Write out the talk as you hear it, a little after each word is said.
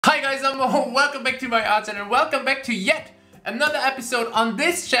welcome back to my art channel, welcome back to yet another episode on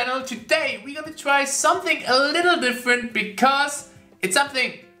this channel. Today we're gonna try something a little different because it's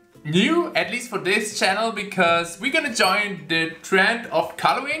something new, at least for this channel, because we're gonna join the trend of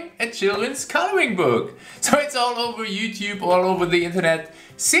coloring a children's coloring book. So it's all over YouTube, all over the internet,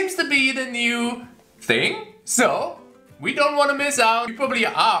 seems to be the new thing. So we don't want to miss out. You probably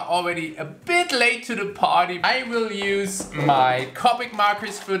are already a bit late to the party. I will use my Copic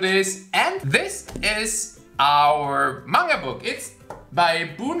markers for this, and this is our manga book. It's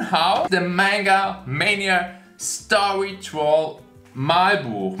by Bunhao, the Manga Mania Story Troll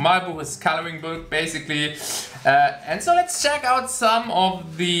Malbuch. Malbuch is coloring book basically. And so let's check out some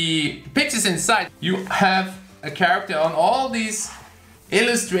of the pictures inside. You have a character on all these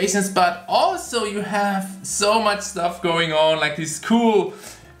illustrations, but also you have so much stuff going on, like these cool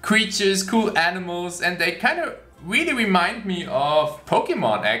creatures, cool animals, and they kind of really remind me of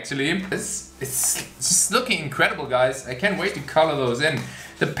Pokemon actually. It's just looking incredible, guys. I can't wait to color those in.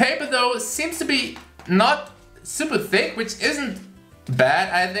 The paper though seems to be not super thick, which isn't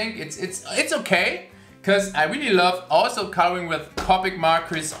bad. I think it's okay, because I really love also coloring with Copic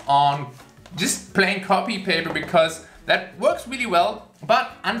markers on just plain copy paper, because that works really well,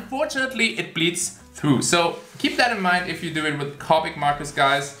 but unfortunately it bleeds through. So keep that in mind if you do it with Copic markers,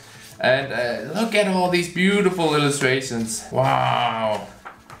 guys. And look at all these beautiful illustrations. Wow.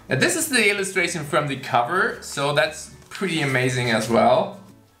 And this is the illustration from the cover, so that's pretty amazing as well.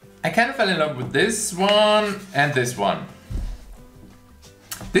 I kind of fell in love with this one and this one.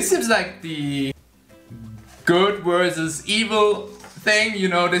 This seems like the good versus evil thing, you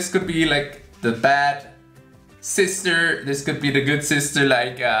know. This could be like the bad sister, this could be the good sister.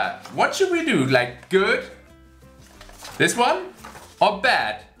 Like what should we do? Like good, this one, or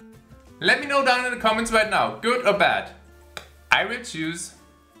bad? Let me know down in the comments right now, good or bad. I will choose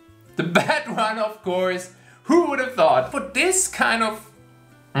the bad one, of course. Who would have thought? For this kind of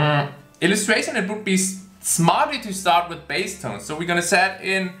illustration, it would be smarter to start with base tones. So we're gonna set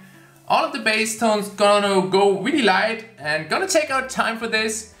in all of the base tones, gonna go really light, and gonna take our time for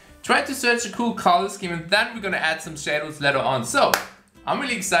this. Try to search a cool color scheme, and then we're gonna add some shadows later on. So I'm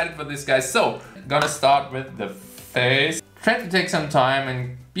really excited for this, guys. So gonna start with the face. Try to take some time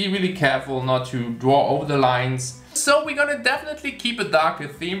and be really careful not to draw over the lines. So we're gonna definitely keep a darker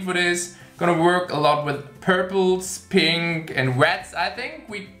theme for this. Gonna work a lot with purples, pink, and reds. I think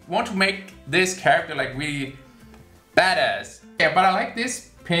we want to make this character like really badass. Yeah, but I like this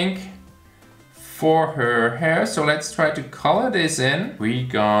pink for her hair, so let's try to color this in. We're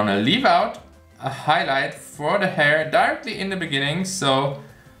gonna leave out a highlight for the hair directly in the beginning, so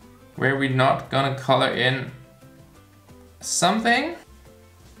where we're not gonna color in something.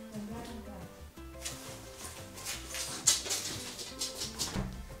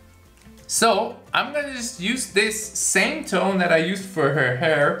 So I'm gonna just use this same tone that I used for her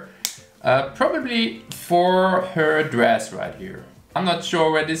hair, probably for her dress right here. I'm not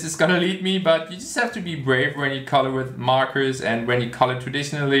sure where this is gonna lead me, but you just have to be brave when you color with markers and when you color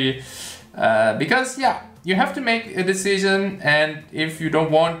traditionally, because yeah, you have to make a decision, and if you don't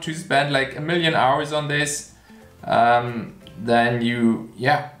want to spend like a million hours on this, then you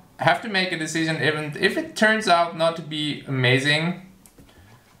have to make a decision. Even if it turns out not to be amazing,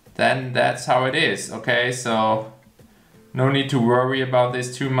 then that's how it is, okay? So no need to worry about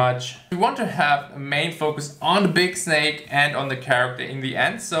this too much. We want to have a main focus on the big snake and on the character in the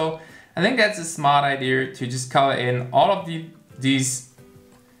end. So I think that's a smart idea to just color in all of these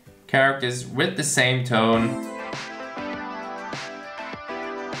characters with the same tone.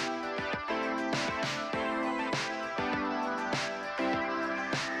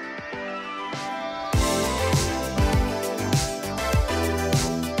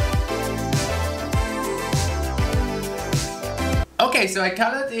 Okay, so I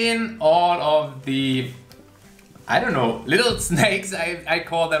colored in all of the, I don't know, little snakes. I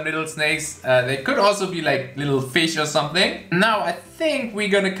call them little snakes. They could also be like little fish or something. Now I think we're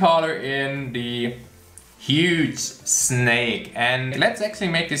gonna color in the huge snake. And let's actually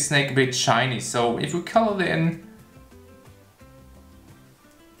make this snake a bit shiny. So if we color in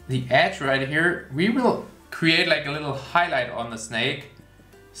the edge right here, we will create like a little highlight on the snake.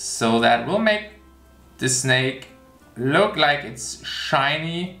 So that will make the snake look like it's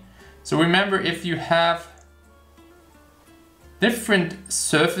shiny. So remember, if you have different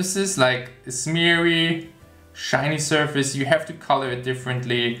surfaces, like a smeary, shiny surface, you have to color it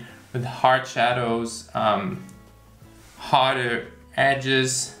differently with hard shadows, harder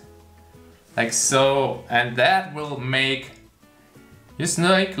edges, like so, and that will make your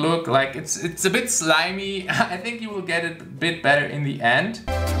snake look like it's a bit slimy. I think you will get it a bit better in the end.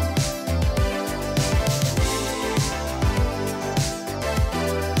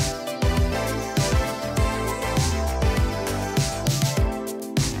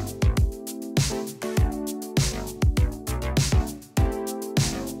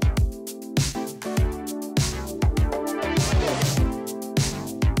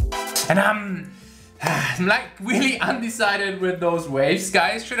 And I'm like really undecided with those waves,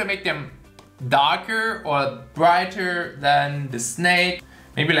 guys. Should I make them darker or brighter than the snake?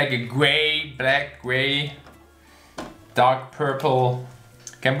 Maybe like a gray, black, gray, dark purple.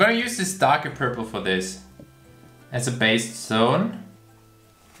 Okay, I'm gonna use this darker purple for this as a base tone.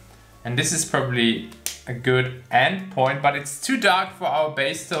 And this is probably a good end point, but it's too dark for our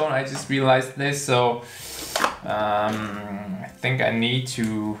base tone. I just realized this, so I think I need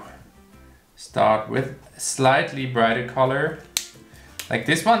to start with a slightly brighter color. Like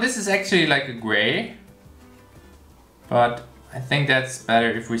this one. This is actually like a gray, but I think that's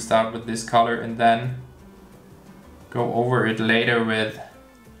better if we start with this color and then go over it later with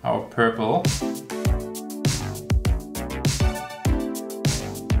our purple.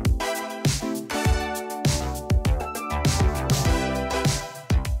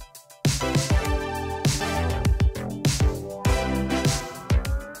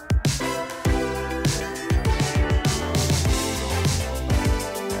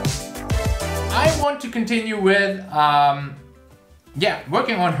 I want to continue with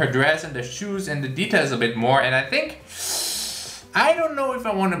working on her dress and the shoes and the details a bit more, and I don't know if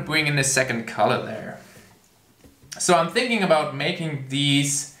I want to bring in a second color there. So I'm thinking about making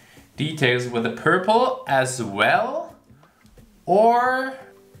these details with a purple as well, or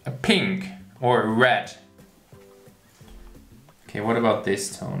a pink or a red. Okay, what about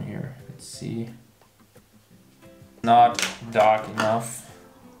this tone here? Let's see. Not dark enough.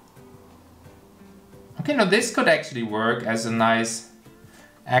 Okay, no, this could actually work as a nice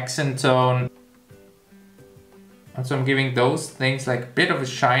accent tone. And so I'm giving those things like a bit of a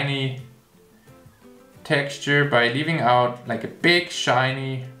shiny texture by leaving out like a big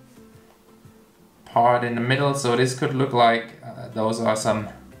shiny part in the middle. So this could look like those are some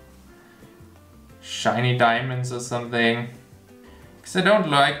shiny diamonds or something. Because I don't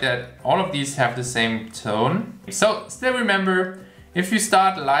like that all of these have the same tone. So still remember, if you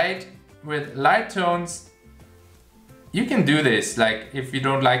start light with light tones, you can do this. Like if you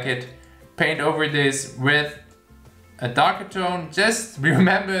don't like it, paint over this with a darker tone. Just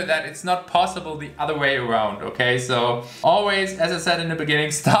remember that it's not possible the other way around, okay? So always, as I said in the beginning,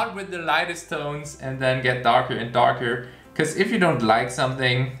 start with the lightest tones and then get darker and darker. Because if you don't like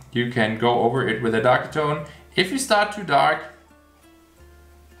something, you can go over it with a darker tone. If you start too dark,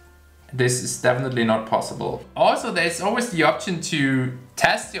 this is definitely not possible. Also, there's always the option to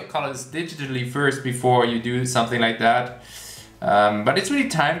test your colors digitally first before you do something like that. But it's really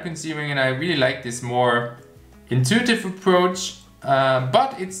time consuming and I really like this more intuitive approach.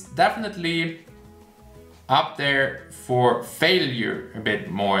 But it's definitely up there for failure a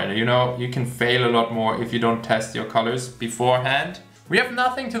bit more. You know, you can fail a lot more if you don't test your colors beforehand. We have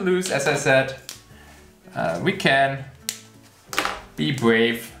nothing to lose, as I said. We can be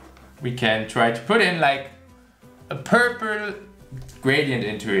brave. We can try to put in like a purple gradient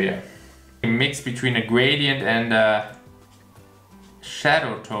into here. A mix between a gradient and a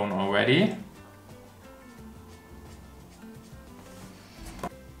shadow tone already.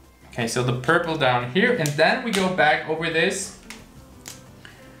 Okay, so the purple down here, and then we go back over this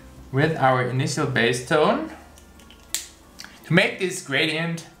with our initial base tone to make this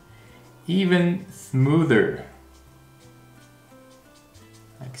gradient even smoother.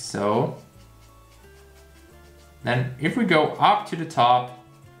 Like so. Then if we go up to the top,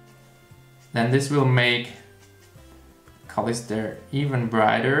 then this will make colors there even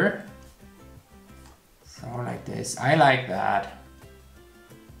brighter. So like this. I like that.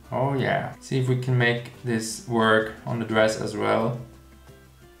 Oh yeah. See if we can make this work on the dress as well.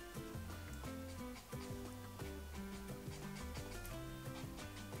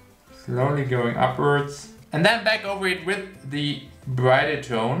 Slowly going upwards. And then back over it with the brighter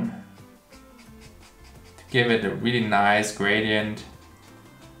tone to give it a really nice gradient.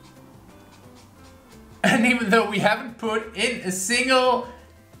 And even though we haven't put in a single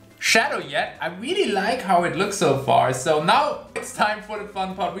shadow yet, I really like how it looks so far. So now it's time for the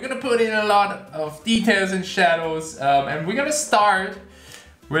fun part. We're gonna put in a lot of details and shadows, and we're gonna start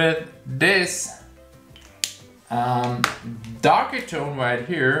with this darker tone right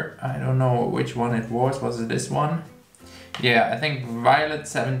here. I don't know which one it was. Was it this one? Yeah, I think Violet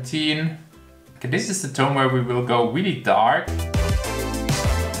 17. Okay, this is the tone where we will go really dark.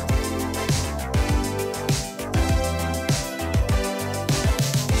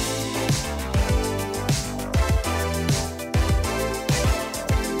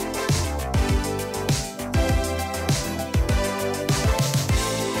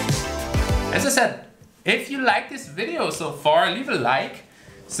 As I said, if you like this video so far, leave a like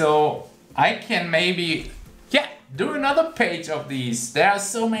so I can maybe do another page of these. There are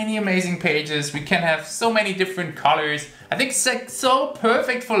so many amazing pages. We can have so many different colors. I think it's like so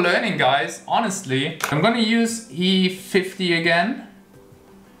perfect for learning, guys, honestly. I'm gonna use E50 again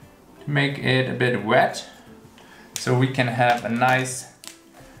to make it a bit wet, so we can have a nice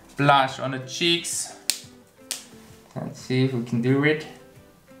blush on the cheeks. Let's see if we can do it.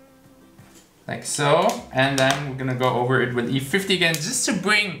 Like so. And then we're gonna go over it with E50 again, just to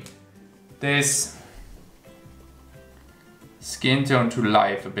bring this skin tone to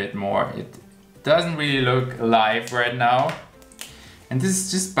life a bit more. It doesn't really look alive right now. And this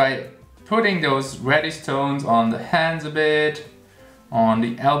is just by putting those reddish tones on the hands a bit, on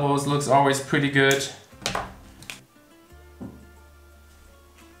the elbows, looks always pretty good.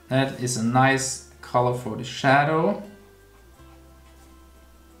 That is a nice color for the shadow.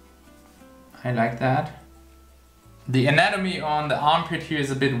 I like that. The anatomy on the armpit here is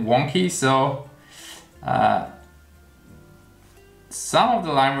a bit wonky, so some of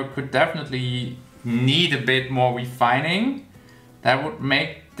the line work could definitely need a bit more refining. That would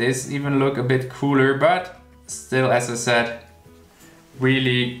make this even look a bit cooler, but still, as I said,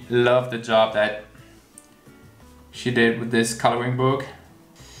 really love the job that she did with this coloring book.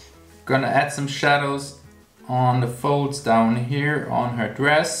 Gonna add some shadows on the folds down here on her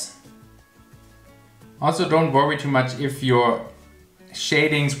dress. Also, don't worry too much if your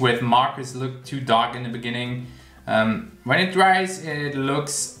shadings with markers look too dark in the beginning. When it dries, it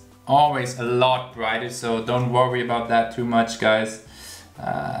looks always a lot brighter, so don't worry about that too much, guys.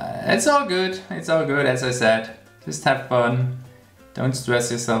 It's all good, it's all good, as I said. Just have fun, don't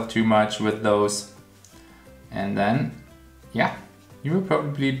stress yourself too much with those. And then, yeah, you will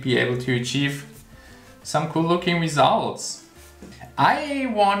probably be able to achieve some cool looking results.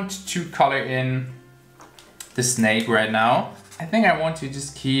 I want to color in the snake right now. I think I want to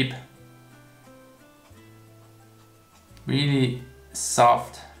just keep really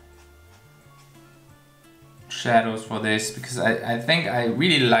soft shadows for this, because I think I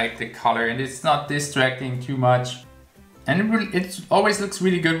really like the color and it's not distracting too much. And it always looks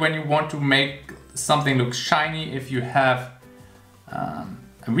really good when you want to make something look shiny, if you have a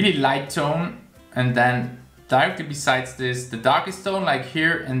really light tone and then directly besides this the darkest tone like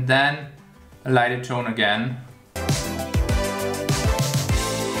here, and then a lighter tone again.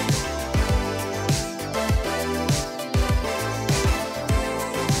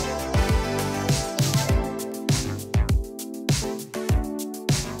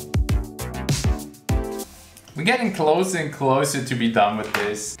 We're getting closer and closer to be done with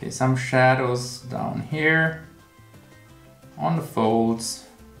this. Okay, some shadows down here on the folds,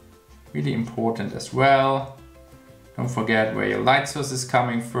 really important as well. Don't forget where your light source is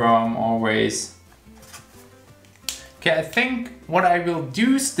coming from always. Okay, I think what I will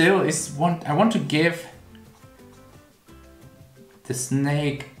do still is I want to give the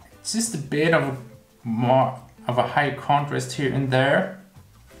snake just a bit of a high contrast here and there.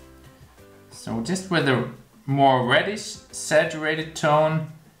 So just with a more reddish saturated tone,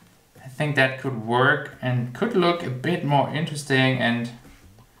 I think that could work and could look a bit more interesting. And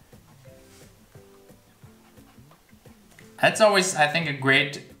that's always, I think, a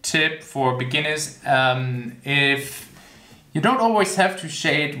great tip for beginners. If you don't always have to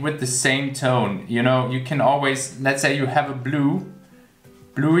shade with the same tone, you know, you can always, let's say you have a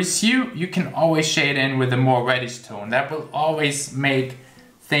bluish hue, you can always shade in with a more reddish tone. That will always make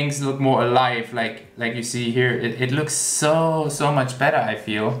things look more alive, like you see here. It looks so much better, I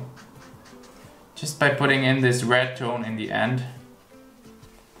feel, just by putting in this red tone in the end,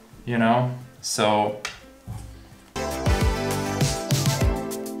 you know. So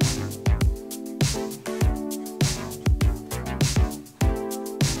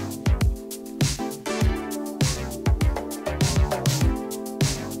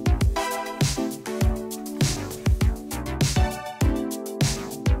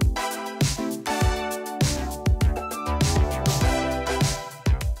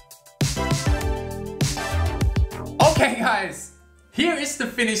okay guys, here is the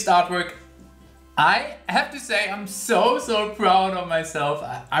finished artwork. I have to say I'm so proud of myself.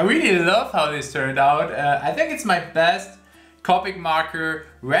 I really love how this turned out. I think it's my best Copic marker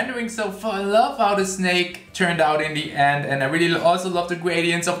rendering so far. I love how the snake turned out in the end, and I really also love the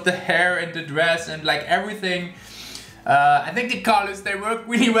gradients of the hair and the dress and like everything. I think the colors, they work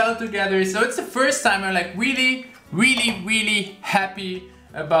really well together. So it's the first time I'm like really happy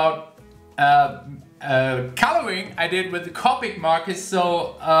about coloring I did with the Copic markers.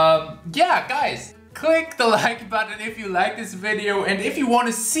 So yeah guys, click the like button if you like this video, and if you want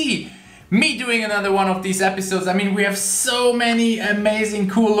to see me doing another one of these episodes. I mean, we have so many amazing,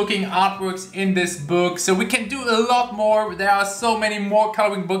 cool looking artworks in this book, so we can do a lot more. There are so many more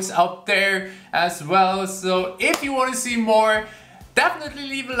coloring books out there as well. So if you want to see more, definitely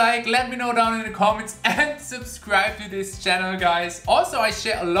leave a like, let me know down in the comments, and subscribe to this channel, guys. Also, I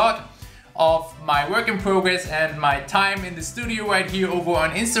share a lot of my work in progress and my time in the studio right here over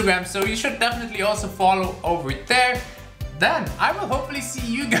on Instagram, so you should definitely also follow over there. Then I will hopefully see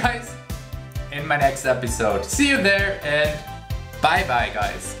you guys in my next episode. See you there, and bye bye,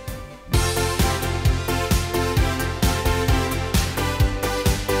 guys.